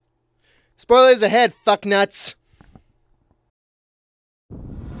Spoilers ahead, fucknuts.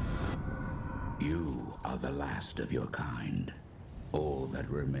 You are the last of your kind. All that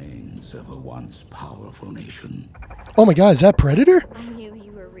remains of a once powerful nation. Oh my god, is that Predator? I knew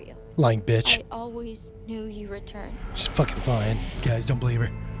you were real. Lying bitch. I always knew you returned. She's fucking lying. Guys, don't believe her.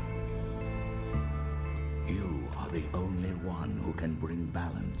 You are the only one who can bring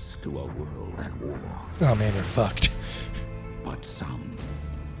balance to a world at war. Oh man, you're fucked. But some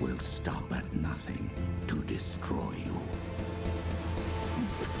will stop at nothing to destroy you.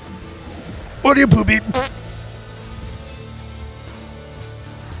 What are you, poopy? Your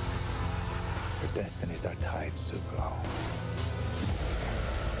destinies are tied, Zuko.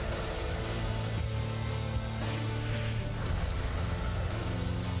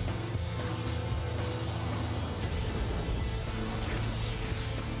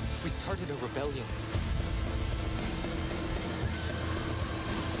 We started a rebellion.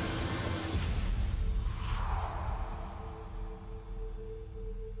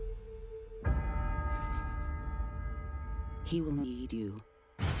 He will need you.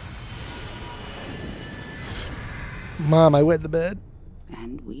 Mom, I wet the bed.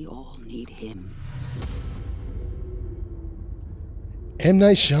 And we all need him. M.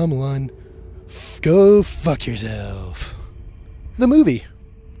 Night Shyamalan. Go fuck yourself. The movie.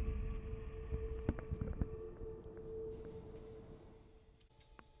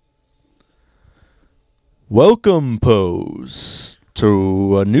 Welcome, Pose,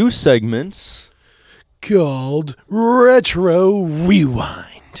 to a new segment Called Retro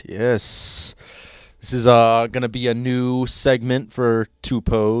Rewind. Yes. This is going to be a new segment for Two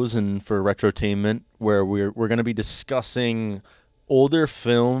Pose and for retroTAINMENT, where we're going to be discussing older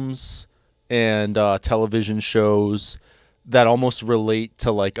films and television shows that almost relate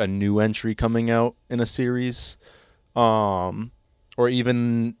to like a new entry coming out in a series. Or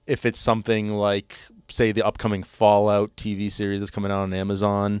even if it's something like, say, the upcoming Fallout TV series that's coming out on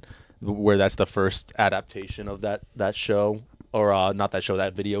Amazon, where that's the first adaptation of that show, or not that show,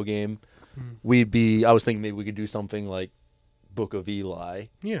 that video game. I was thinking maybe we could do something like Book of Eli.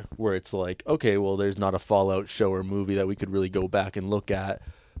 Yeah. Where it's like, okay, well, there's not a Fallout show or movie that we could really go back and look at,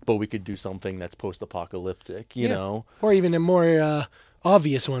 but we could do something that's post-apocalyptic, you know? Or even a more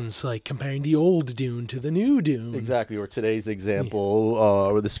obvious ones, like comparing the old Dune to the new Dune. Exactly. Or today's example,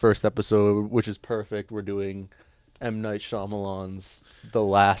 or this first episode, which is perfect, we're doing M. Night Shyamalan's The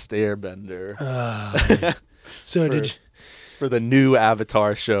Last Airbender. For the new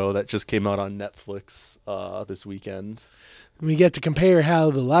Avatar show that just came out on Netflix this weekend. We get to compare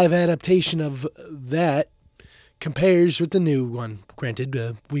how the live adaptation of that compares with the new one. Granted,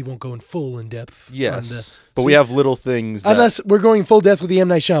 we won't go in full in depth. Yes, but we have little things. Unless we're going full depth with the M.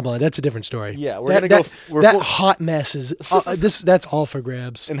 Night Shyamalan, that's a different story. Yeah, we're gonna go. That hot mess is that's all for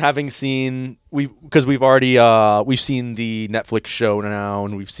grabs. And having seen because we've already we've seen the Netflix show now,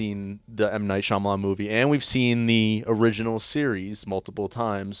 and we've seen the M. Night Shyamalan movie, and we've seen the original series multiple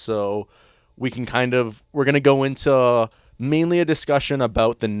times, so we can we're gonna go into mainly a discussion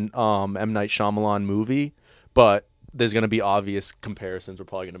about the M. Night Shyamalan movie, but there's going to be obvious comparisons we're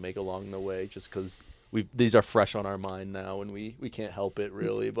probably going to make along the way, just because these are fresh on our mind now, and we can't help it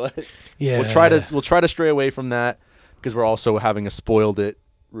really. But yeah, we'll try to stray away from that, because we're also having a Spoiled It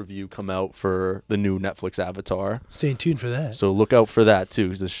review come out for the new Netflix Avatar. Stay tuned for that. So look out for that too,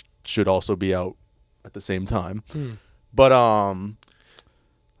 because this should also be out at the same time. But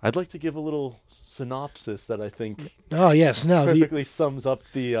I'd like to give a little synopsis that I think perfectly sums up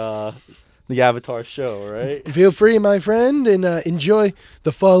the Avatar show, right? Feel free, my friend, and enjoy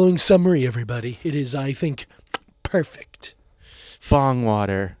the following summary, everybody. It is, I think, perfect. Bong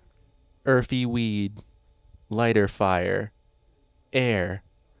water, earthy weed, lighter fire, air.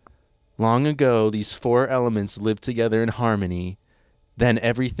 Long ago, these four elements lived together in harmony. Then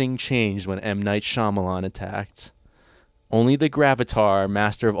everything changed when M. Night Shyamalan attacked. Only the Gravatar,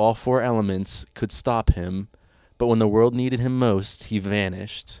 master of all four elements, could stop him, but when the world needed him most, he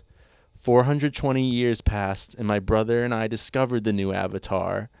vanished. 420 years passed, and my brother and I discovered the new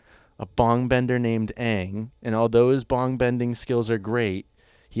Avatar, a bong bender named Aang, and although his bong bending skills are great,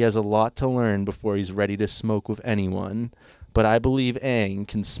 he has a lot to learn before he's ready to smoke with anyone, but I believe Aang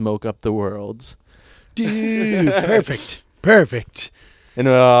can smoke up the world. Dude, perfect. And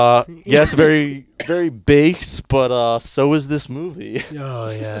yes, very, very baked, but so is this movie. Oh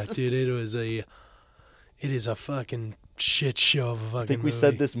yeah, dude, it is a fucking shit show of a fucking movie. I think we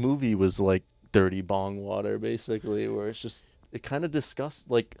said this movie was like dirty bong water, basically, where it's just, it kind of disgusts,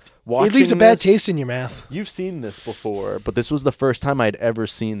 like, watching it leaves a bad taste in your mouth. You've seen this before, but this was the first time I'd ever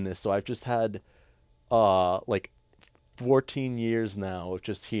seen this, so I've just had like 14 years now of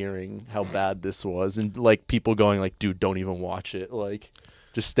just hearing how bad this was, and like people going like, dude, don't even watch it, like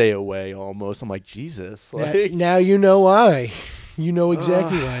just stay away almost. I'm like, Jesus. Like, now you know why. You know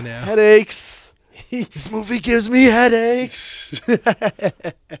exactly why now. Headaches. This movie gives me headaches.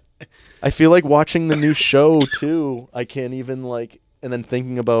 I feel like watching the new show too. I can't even like, and then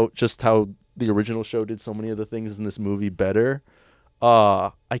thinking about just how the original show did so many of the things in this movie better.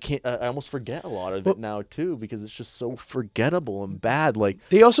 I can't. I almost forget a lot of it now too, because it's just so forgettable and bad. Like,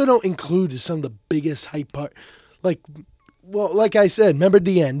 they also don't include some of the biggest hype part. Like, well, like I said, remember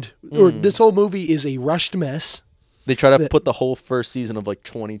the end, or this whole movie is a rushed mess. They try to put the whole first season of like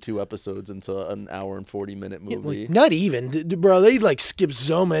 22 episodes into an hour and 40-minute movie. Like, not even, bro. They like skip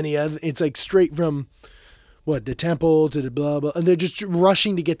so many. It's like straight from the temple to the blah blah, and they're just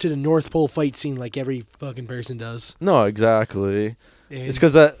rushing to get to the North Pole fight scene, like every fucking person does. No, exactly. And it's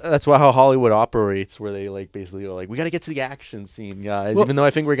because that's how Hollywood operates, where they like basically are like, we got to get to the action scene, guys. Even though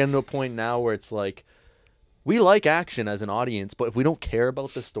I think we're getting to a point now where it's like, we like action as an audience, but if we don't care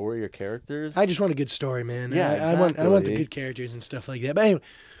about the story or characters, I just want a good story, man. Yeah, I want the good characters and stuff like that.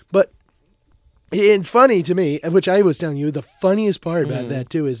 But anyway, it's funny to me, which I was telling you, the funniest part about that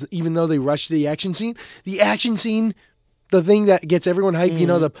too is even though they rushed the action scene, the thing that gets everyone hyped, you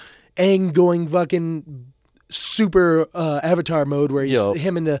know, the Aang going fucking super Avatar mode where he's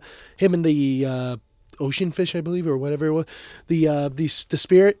him and the ocean fish, I believe, or whatever it was, the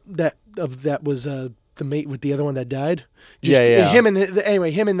spirit that was the mate with the other one that died. Him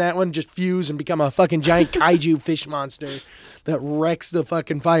and that one just fuse and become a fucking giant kaiju fish monster that wrecks the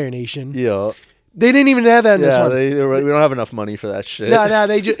fucking Fire Nation. Yeah. They didn't even have that in this one. We don't have enough money for that shit. No,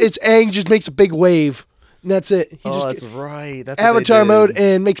 it's Aang just makes a big wave. And that's it. That's right. That's Avatar mode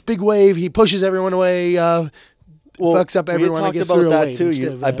and makes big wave. He pushes everyone away. Fucks up everyone. I guess through a wave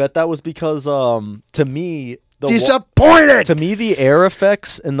too. I bet that was because to me. Disappointed. To me, the air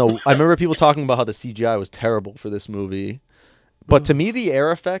effects and I remember people talking about how the CGI was terrible for this movie, but to me, the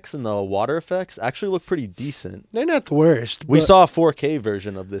air effects and the water effects actually look pretty decent. They're not the worst. We saw a 4K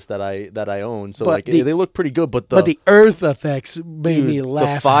version of this that I own, so like they look pretty good. But the earth effects made me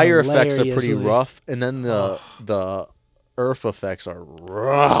laugh. The fire effects are pretty rough, and then the earth effects are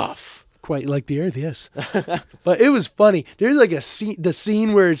rough. Quite like the earth, yes. But it was funny. There's like the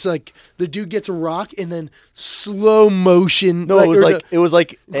scene where it's like the dude gets a rock and then slow motion. No, it was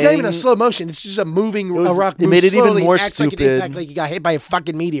like it's not even a slow motion. It's just a rock. It made it even more stupid. Like an impact, like you got hit by a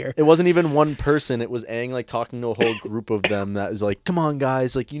fucking meteor. It wasn't even one person. It was Aang like talking to a whole group of them that is like, come on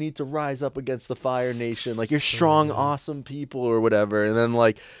guys, like you need to rise up against the Fire Nation. Like you're strong, awesome people or whatever. And then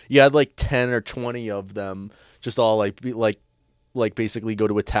like you had like 10 or 20 of them just all like basically go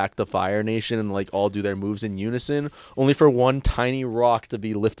to attack the Fire Nation and like all do their moves in unison, only for one tiny rock to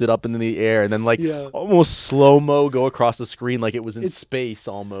be lifted up into the air and then almost slow-mo go across the screen like it was in space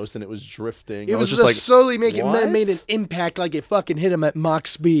almost, and it was drifting. It was just like slowly made an impact like it fucking hit him at Mach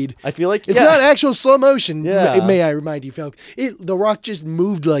speed. I feel like it's not actual slow motion. May I remind you, Falk? The rock just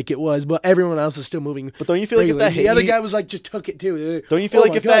moved like it was, but everyone else is still moving. But don't you feel like if that hit the other guy was like just took it too? Don't you feel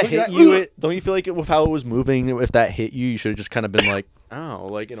like if that hit you, don't you feel like with how it was moving, if that hit you should have just kind of been like, oh,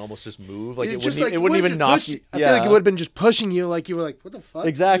 like, and almost just move, like it wouldn't even knock you. I feel like it would have been just pushing you, like you were like, what the fuck?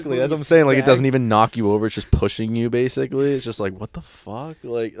 Exactly, that's what I'm saying. Like it doesn't even knock you over; it's just pushing you. Basically, it's just like, what the fuck?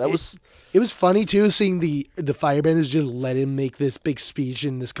 Like that was. It was funny too, seeing the firebenders just let him make this big speech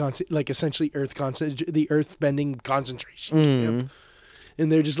in this essentially the earth bending concentration camp. And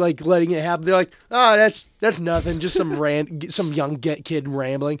they're just like letting it happen. They're like, "Oh, that's nothing. Just some young kid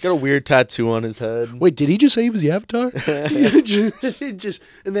rambling." Got a weird tattoo on his head. Wait, did he just say he was the Avatar? and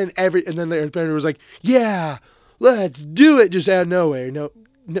then the Earthbender was like, "Yeah, let's do it." Just out of nowhere,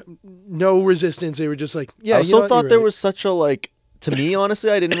 no resistance. They were just like, "Yeah." I also thought there was such a like. To me, honestly,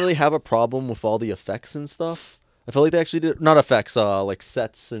 I didn't really have a problem with all the effects and stuff. I feel like they actually did not effects, like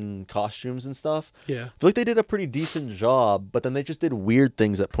sets and costumes and stuff. Yeah, I feel like they did a pretty decent job, but then they just did weird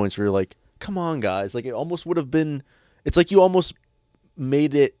things at points where you're like, "Come on, guys!" Like it almost would have been. It's like you almost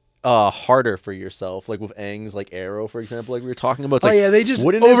made it harder for yourself, like with Aang's like arrow, for example, like we were talking about. It's like, they just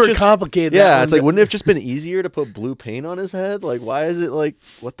overcomplicated. Yeah, it's like, wouldn't it have just been easier to put blue paint on his head? Like, why is it like,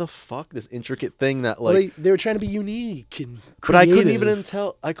 what the fuck? This intricate thing that like they were trying to be unique and creative. But I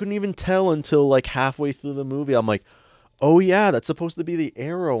couldn't even tell until like halfway through the movie. I'm like, oh yeah, that's supposed to be the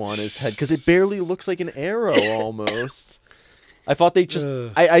arrow on his head because it barely looks like an arrow almost. I thought they just.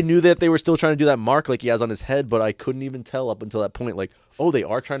 I knew that they were still trying to do that mark like he has on his head, but I couldn't even tell up until that point. Like, oh, they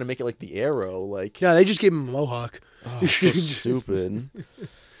are trying to make it like the arrow. Like, yeah, they just gave him a mohawk. Oh, so stupid.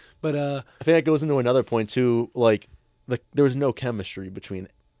 But I think that goes into another point too. Like, there was no chemistry between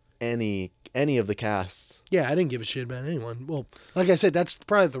any any of the casts. Yeah, I didn't give a shit about anyone. Well, like I said, that's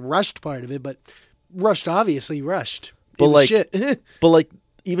probably the rushed part of it, but obviously rushed. But It was like, shit. but like,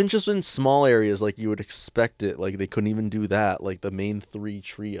 even just in small areas, like you would expect it. Like they couldn't even do that. Like the main three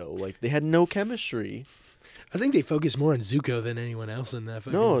trio, like they had no chemistry. I think they focused more on Zuko than anyone else in that.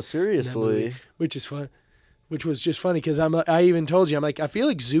 No, in that seriously. movie, which is fun. Which was just funny because I even told you, I'm like, I feel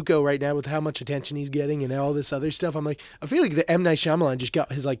like Zuko right now with how much attention he's getting and all this other stuff. I'm like, I feel like the M. Night Shyamalan just got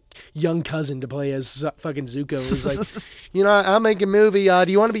his like young cousin to play as fucking Zuko. He's like, you know, I'll make a movie.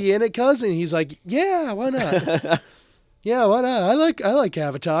 Do you want to be in it, cousin? He's like, yeah, why not? Yeah, why not? I like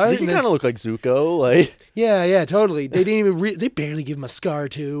Avatar. So you kind of look like Zuko, like. Yeah, totally. They didn't even they barely give him a scar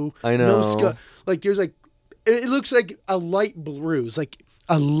too. I know. No scar. Like there's like, it looks like a light bruise, like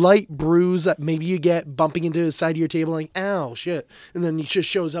a light bruise that maybe you get bumping into the side of your table, like ow shit, and then it just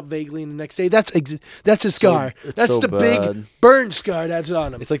shows up vaguely in the next day. That's a scar. That's so the bad. big burn scar that's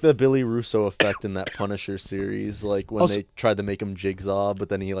on him. It's like the Billy Russo effect in that Punisher series, like when they tried to make him Jigsaw, but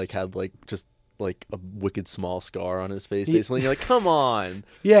then he like had like just like a wicked small scar on his face, basically. And you're like, come on.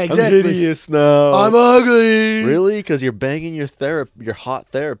 Yeah, exactly. I'm hideous now. I'm ugly. Really? Because you're banging your hot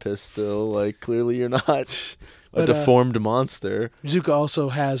therapist still. Like clearly you're not a deformed monster. Zuko also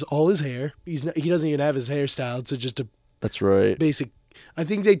has all his hair. He doesn't even have his hairstyle. It's just a That's right. basic. I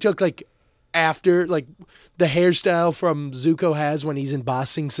think they took like after like the hairstyle from Zuko has when he's in Ba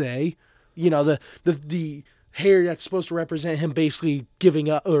Sing Se. You know, the hair that's supposed to represent him basically giving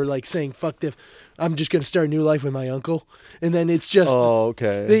up or like saying fuck this, I'm just gonna start a new life with my uncle, and then it's just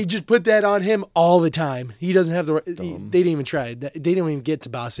okay. They just put that on him all the time. He doesn't have they didn't even try. They didn't even get to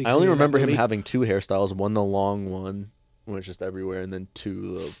Ba Sing Se. I only remember him having two hairstyles. One the long one, when it's just everywhere, and then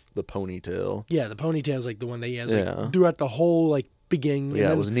two the ponytail. Yeah, the ponytail's like the one that he has Yeah. like throughout the whole like beginning.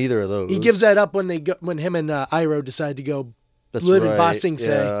 Yeah, it was neither of those. He gives that up when when him and Iroh decide to go That's live in right, Ba Sing Se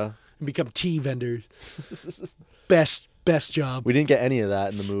yeah. and become tea vendors. Best job. We didn't get any of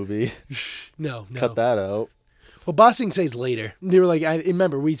that in the movie. No. Cut that out. Well, Ba Sing Se's later. They were like, I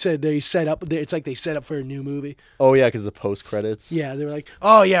remember we said they set up. It's like they set up for a new movie. Oh yeah, because the post credits. Yeah, they were like,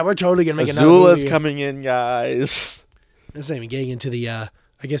 oh yeah, we're totally gonna make another movie. Azula's coming in, guys. That's not even getting into the. I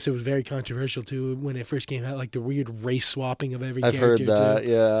guess it was very controversial too when it first came out, like the weird race swapping of every I've character. heard that. Too.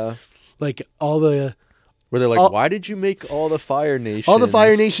 Yeah. Like all the. Where they're like, why did you make all the Fire Nations? All the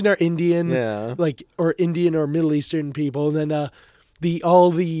Fire Nation are Indian, Yeah. like or Indian or Middle Eastern people, and then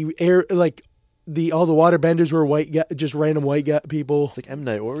all the waterbenders were white, just random white people. It's like M.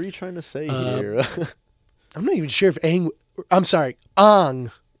 Night, what were you trying to say here? I'm not even sure if Aang. I'm sorry,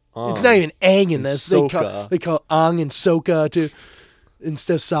 Aang. It's not even Aang in this. They call Aang and Sokka too.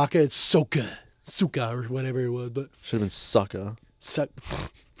 Instead of Sokka, it's Suka or whatever it was. But should have been Sokka.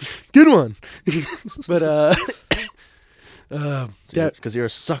 Good one. But because you're a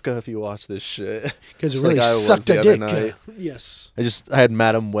sucker if you watch this shit. Because it Just really like I was sucked the a other dick. night. Yes. I had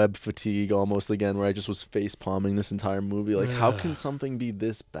Madam Web fatigue almost again, where I just was face palming this entire movie. Like, how can something be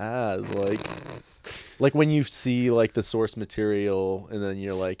this bad? Like when you see like the source material, and then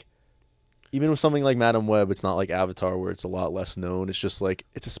you're like, even with something like Madam Web, it's not like Avatar where it's a lot less known. It's just like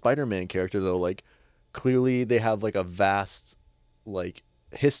it's a Spider-Man character though. Like clearly they have like a vast like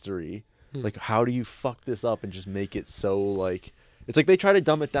history. Like, how do you fuck this up and just make it so like? It's like they try to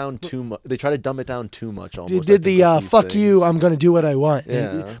dumb it down too much. They try to dumb it down too much. Almost. They did the fuck you. I'm gonna do what I want.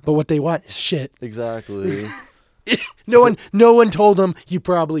 Yeah. But what they want is shit. Exactly. No one told them you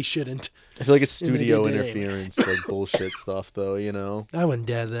probably shouldn't. I feel like it's studio did it interference, like bullshit stuff, though. You know. I wouldn't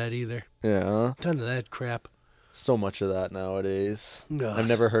dad that either. Yeah. Ton of that crap. So much of that nowadays. Ugh. I've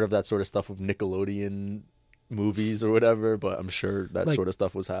never heard of that sort of stuff with Nickelodeon movies or whatever, but I'm sure that sort of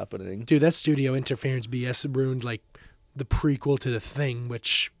stuff was happening. Dude, that studio interference BS ruined like the prequel to The Thing,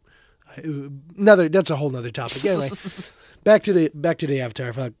 which that's a whole nother topic. Anyway, back to the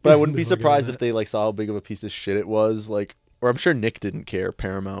Avatar. Fuck. But I wouldn't be surprised if they like saw how big of a piece of shit it was, like, or I'm sure Nick didn't care,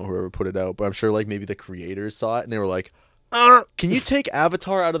 Paramount, whoever put it out, but I'm sure like maybe the creators saw it and they were like, can you take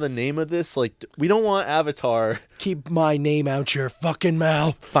Avatar out of the name of this? Like, we don't want Avatar. Keep my name out your fucking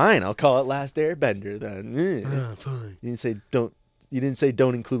mouth. Fine, I'll call it Last Airbender then. Fine. You didn't say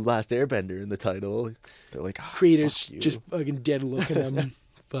don't include Last Airbender in the title. They're like, Creators fuck you. just fucking dead looking at them.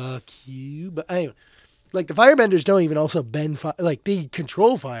 Fuck you. But anyway, like the firebenders don't even also bend fire. Like they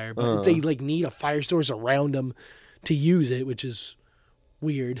control fire, but they like need a fire source around them to use it, which is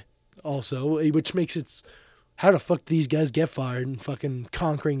weird. Also, which makes it. How the fuck do these guys get fired and fucking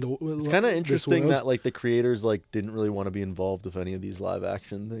conquering the? It's kind of interesting that like the creators like didn't really want to be involved with any of these live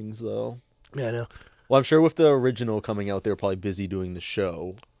action things though. Yeah, I know. Well, I'm sure with the original coming out, they were probably busy doing the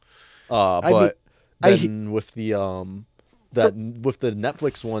show. But then with the that with the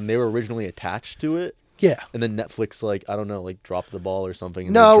Netflix one, they were originally attached to it. Yeah. And then Netflix, like, I don't know, like dropped the ball or something.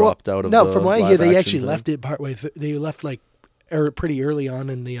 And No, they dropped out of no. the From what I hear, live they action actually thing. left it partway. They left like pretty early on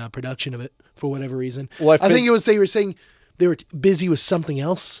in the production of it for whatever reason. Well, I think it was they were saying they were busy with something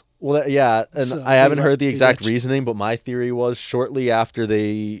else. Well, yeah, and So I haven't they heard the they exact actually- reasoning, but my theory was shortly after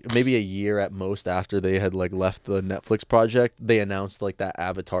maybe a year at most after they had like left the Netflix project, they announced like that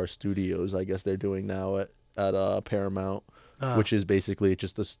Avatar Studios, I guess they're doing now at Paramount, which is basically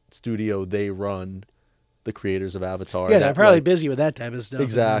just the studio they run, the creators of Avatar. Yeah, they're that, probably like, busy with that type of stuff. and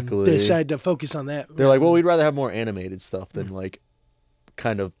Exactly. They decided to focus on that. They're like, well, we'd rather have more animated stuff than like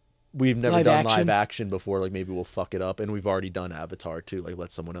kind of. We've never Live done action. live action before. Like maybe we'll fuck it up, and we've already done Avatar too. Like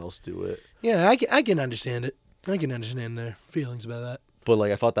let someone else do it. Yeah, I can understand it. I can understand their feelings about that. But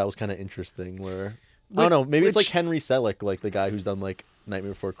like I thought that was kind of interesting. Where I don't know, maybe it's like Henry Selick, like the guy who's done like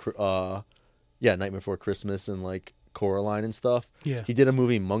Nightmare Before Christmas and like Coraline and stuff. Yeah. He did a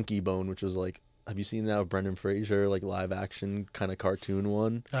movie Monkey Bone, which was like, have you seen that with Brendan Fraser, like live action kind of cartoon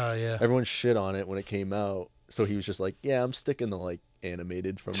one? Oh yeah. Everyone shit on it when it came out, so he was just like, yeah, I'm sticking to like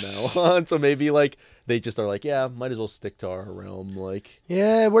animated from now on. So maybe like they just are like, yeah, might as well stick to our realm, like.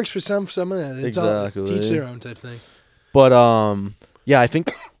 Yeah, it works for some of that. It's Exactly. all teach their own type thing. But yeah, I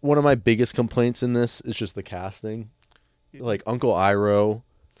think one of my biggest complaints in this is just the casting. Like Uncle Iroh,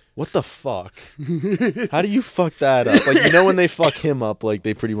 what the fuck? How do you fuck that up? Like, you know, when they fuck him up, like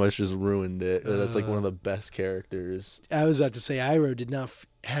they pretty much just ruined it. That's like one of the best characters. I was about to say Iroh did not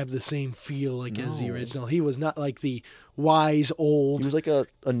have the same feel like as the No. original. He was not like the wise old. He was like a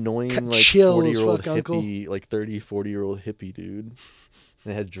annoying like chill as 40-year-old fuck uncle. hippie, like 40-year-old hippie dude.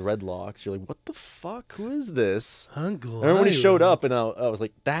 And it had dreadlocks. You're like, what the fuck? Who is this? Uncle. I remember when he Iroh. showed up, and I was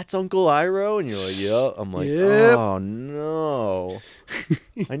like, "That's Uncle Iroh," and you're like, "Yeah." I'm like, Yep. "Oh no!"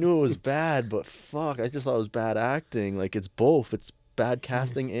 I knew it was bad, but fuck, I just thought it was bad acting. Like it's both. It's bad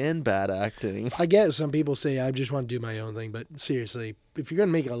casting and bad acting. I get some people say I just want to do my own thing, but seriously, if you're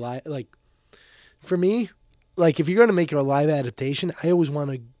gonna make it a live, like for me, like if you're gonna make it a live adaptation, I always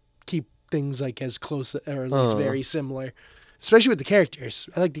want to keep things like as close or at least very similar. Especially with the characters.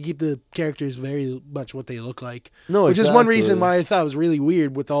 I like to keep the characters very much what they look like. No, Which is one exactly. reason why I thought it was really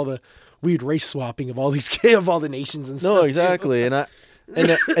weird with all the weird race swapping of all these of all the nations and stuff. No, too. exactly. And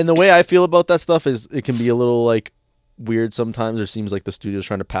the way I feel about that stuff is it can be a little like weird sometimes. Or seems like the studio's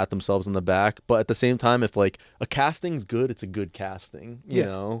trying to pat themselves in the back, but at the same time, if like a casting's good, it's a good casting. You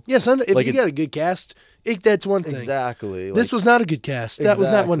know. Yeah, if Like you got a good cast, that's one thing. Exactly. This like, was not a good cast. That was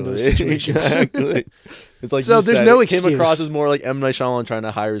not one of those Exactly. situations. Exactly. It's like So you there's said, no it came across excuse. as more like M. Night Shyamalan trying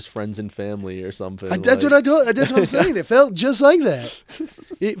to hire his friends and family or something. That's what I told. That's what I'm saying. It felt just like that.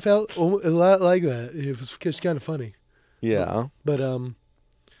 It felt a lot like that. It was just kind of funny. Yeah. But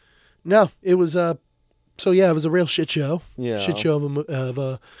no, it was so yeah, it was a real shit show. Yeah. Shit show of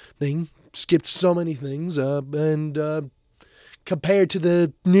a thing. Skipped so many things, and compared to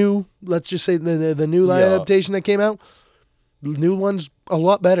the new, let's just say the new live Yeah. adaptation that came out, the new one's a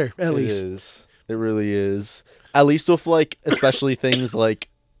lot better. At It least is. It really is. At least with like, especially things like,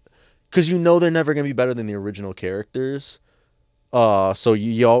 because you know they're never gonna be better than the original characters. So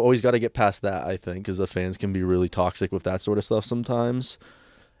you always got to get past that, I think, because the fans can be really toxic with that sort of stuff sometimes.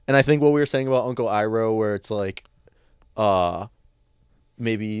 And I think what we were saying about Uncle Iroh, where it's like,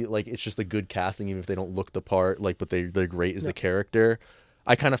 maybe like it's just a good casting, even if they don't look the part, like, but they're great as the character.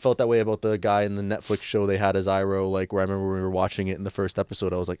 I kind of felt that way about the guy in the Netflix show they had as Iroh, like where I remember when we were watching it in the first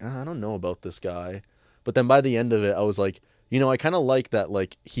episode, I was like, I don't know about this guy. But then by the end of it, I was like, you know, I kind of like that,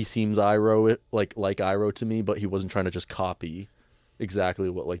 like he seems Iroh, like Iroh to me, but he wasn't trying to just copy exactly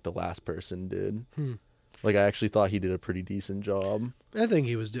what like the last person did. Like I actually thought he did a pretty decent job I think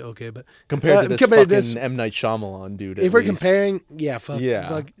he was okay, but compared to this compared to fucking M. Night Shyamalan dude. if at we're least. comparing, fuck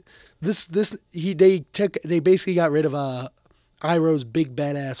they basically got rid of Iroh's big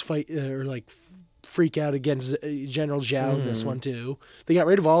badass fight or like freak out against General Zhao in this one too. They got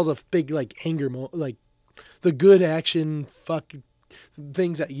rid of all the big like anger like the good action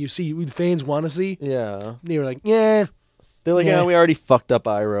things that you see fans want to see. Yeah. They were like, yeah, They're like, Yeah. we already fucked up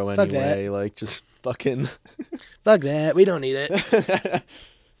Iroh Fuck anyway. that. Like, just fucking. fuck that, we don't need it.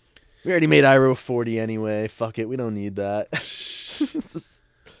 We already made Iroh 40 anyway. Fuck it, we don't need that.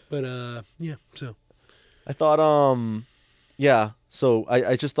 But yeah, so I thought, yeah. So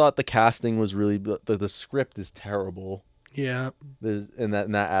I just thought the casting was really the script is terrible. yeah, And that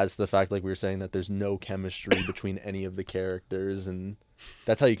adds to the fact, like we were saying, that there's no chemistry between any of the characters, and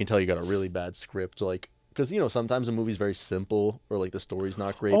that's how you can tell you got a really bad script. Like, because you know sometimes a movie's very simple or like the story's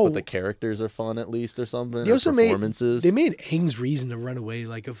not great, but the characters are fun at least or something. they or also performances. made Aang's reason to run away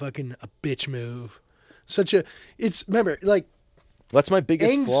like a bitch move. remember, like, That's my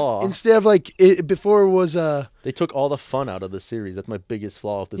biggest Aang's, flaw. instead of like before was They took all the fun out of the series. That's my biggest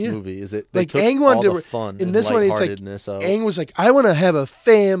flaw of this movie. Is it they like took Aang all wanted the to fun in and this one it's like lightheartedness out. Aang was like, I want to have a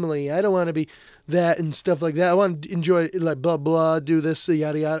family. I don't want to be that and stuff like that. I want to enjoy like blah blah, do this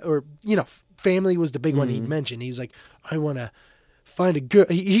yada yada, or family was the big one he mentioned. He was like, I want to find a girl.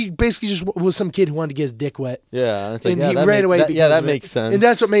 He basically just was some kid who wanted to get his dick wet. Yeah, it's like, And yeah, he that ran away because that of it. makes sense. And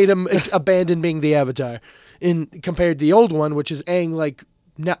that's what made him abandon being the Avatar. Compared to the old one, which is Aang like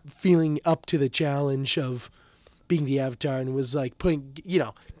not feeling up to the challenge of being the Avatar and was like putting a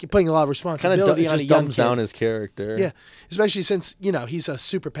lot of kind of responsibility on a just young dumbs kid. down his character. Yeah, especially since he's a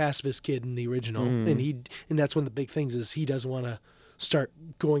super pacifist kid in the original, Mm-hmm. and that's one of the big things is he doesn't want to start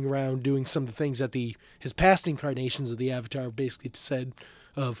going around doing some of the things that his past incarnations of the Avatar basically said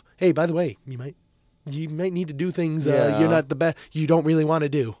of, hey, by the way, you might need to do things Yeah. you're not the best, you don't really want to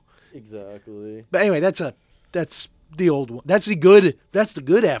do. Exactly. But anyway, that's the old one. That's the good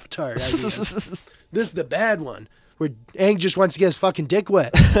Avatar. This is the bad one where Aang just wants to get his fucking dick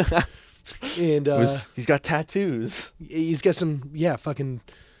wet. And He's got tattoos. he's got some fucking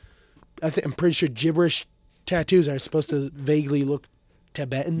I'm pretty sure gibberish tattoos are supposed to vaguely look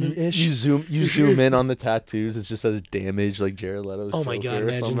Tibetan-ish. You zoom in on the tattoos. It just says damage, like Jared Leto's Oh my Joker god, or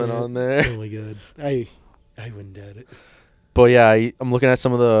imagine something that. on there. Oh my god. I wouldn't doubt it. But yeah, I'm looking at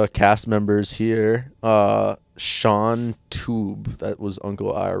some of the cast members here. Sean Tube, that was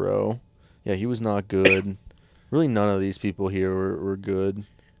Uncle Iroh. Yeah, he was not good. Really, none of these people here were good.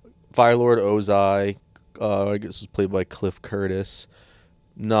 Firelord Ozai, I guess was played by Cliff Curtis.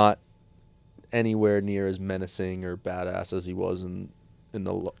 Not anywhere near as menacing or badass as he was in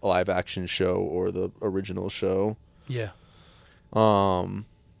the live action show or the original show. Yeah. And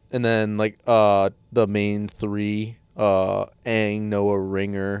then like the main three, Aang, Noah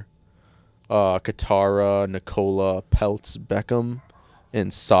Ringer, Katara, Nicola Peltz Beckham,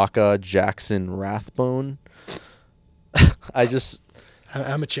 and Sokka Jackson Rathbone.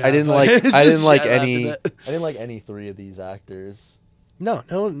 I'm a child. I didn't like any three of these actors. No,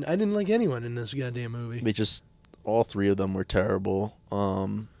 I didn't like anyone in this goddamn movie. All three of them were terrible.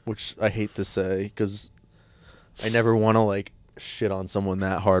 Which I hate to say because I never want to like shit on someone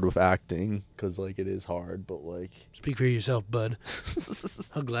that hard with acting because like it is hard, but like Speak for yourself, bud.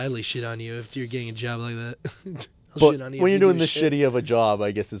 I'll gladly shit on you if you're getting a job like that. I'll but shit on you when if you're you doing do the shit. shitty of a job,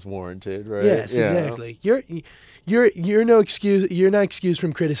 I guess is warranted, right? Yes, Yeah. exactly. You're no excuse. You're not excused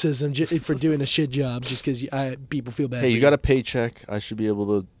from criticism for doing a shit job just because people feel bad. Hey, for you got a paycheck. I should be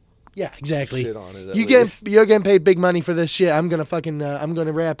able to Yeah, exactly. shit on it. at You're least. getting paid big money for this shit. I'm gonna fucking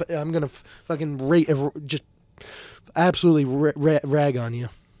rate just absolutely rag on you.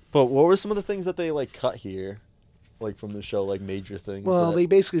 But what were some of the things that they like cut here, like from the show, like major things? Well, that- they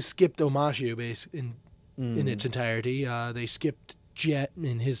basically skipped Omashu in its entirety. They skipped Jet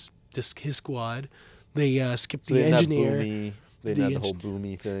and his squad. They skipped so the they didn't have engineer. Boomy. They didn't have the whole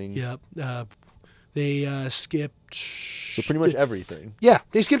Boomy thing. Yep. They skipped. So pretty much everything. Yeah,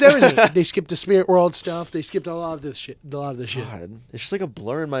 they skipped everything. They skipped the Spirit World stuff. They skipped a lot of this shit. God, it's just like a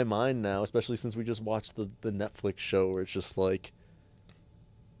blur in my mind now, especially since we just watched the Netflix show where it's just like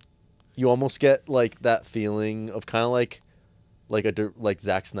you almost get like that feeling of kind of like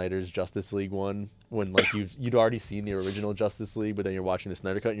Zack Snyder's Justice League one when like you'd already seen the original Justice League, but then you're watching the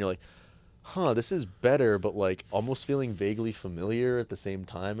Snyder cut and you're like, huh, this is better, but like almost feeling vaguely familiar at the same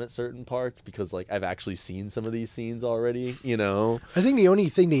time at certain parts because like I've actually seen some of these scenes already, you know? I think the only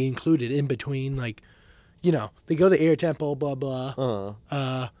thing they included in between, like, they go to the Air Temple, blah blah.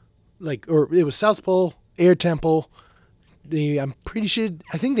 Or it was South Pole, Air Temple. I'm pretty sure.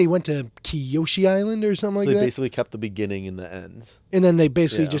 I think they went to Kyoshi Island or something So like they that. basically kept the beginning and the end. And then they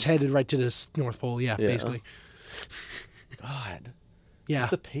basically Yeah. just headed right to the North Pole. Yeah, basically. God. Yeah.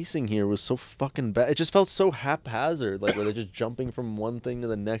 Just the pacing here was so fucking bad. It just felt so haphazard, like where they're just jumping from one thing to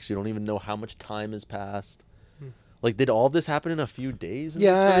the next. You don't even know how much time has passed. Like, did all of this happen in a few days? In this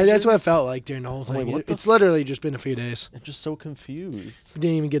Yeah, that's version? what it felt like during the whole I'm like, thing. what the It's literally just been a few days. I'm just so confused. We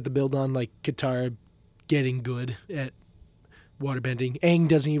didn't even get the build on like Katara getting good at waterbending. Aang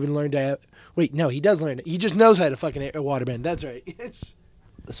doesn't even learn to. Wait, no, he does learn it. He just knows how to fucking waterbend. That's right.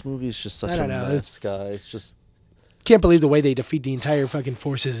 This movie is just such I a don't know. mess, guys. Just Can't believe the way they defeat the entire fucking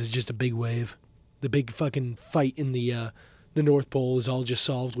forces is just a big wave. The big fucking fight in the North Pole is all just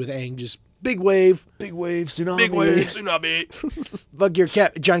solved with Aang. Just big wave, tsunami. tsunami. Fuck your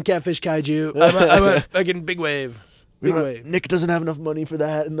John Catfish kaiju. I'm a fucking big wave. Big wave. Nick doesn't have enough money for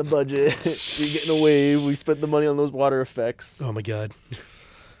that in the budget. You're getting a wave. We spent the money on those water effects. Oh my god.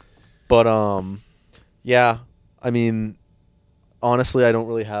 But yeah, I mean, honestly, I don't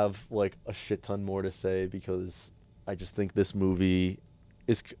really have like a shit ton more to say because I just think this movie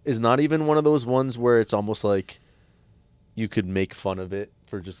is not even one of those ones where it's almost like you could make fun of it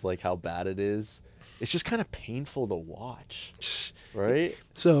for just like how bad it is. It's just kind of painful to watch, right?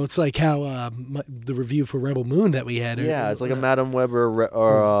 So it's like how the review for Rebel Moon that we had. Yeah, it's like a Madam Weber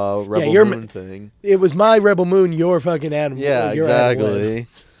Rebel Moon thing. It was my Rebel Moon, your fucking Adam. Yeah, your Adam exactly.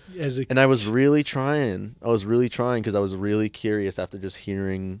 Webb. And I was really trying. I was really trying because I was really curious after just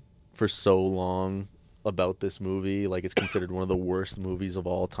hearing for so long about this movie. Like, it's considered one of the worst movies of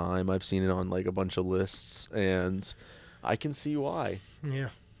all time. I've seen it on like a bunch of lists, and I can see why. Yeah.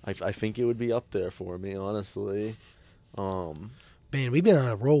 I think it would be up there for me, honestly. Man, we've been on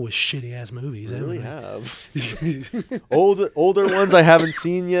a roll with shitty ass movies. We really have. older ones I haven't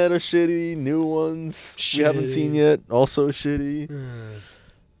seen yet are shitty. New ones we haven't Shitty. seen yet, also shitty.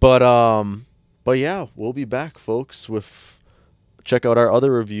 But yeah, we'll be back, folks. Check out our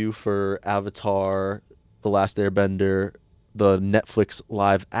other review for Avatar: The Last Airbender, the Netflix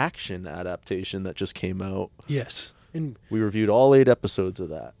live action adaptation that just came out. Yes. And we reviewed all 8 episodes of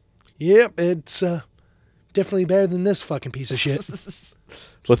that. Yep, it's definitely better than this fucking piece of shit.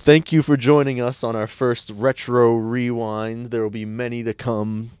 But thank you for joining us on our first retro rewind. There will be many to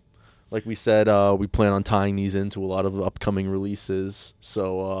come. Like we said, we plan on tying these into a lot of upcoming releases.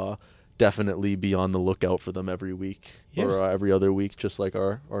 So definitely be on the lookout for them every week or every other week, just like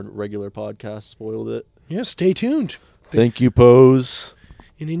our regular podcast spoiled it. Yeah, stay tuned. Thank you, Pose.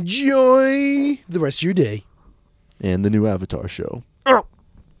 And enjoy the rest of your day. And the new Avatar show. Oh.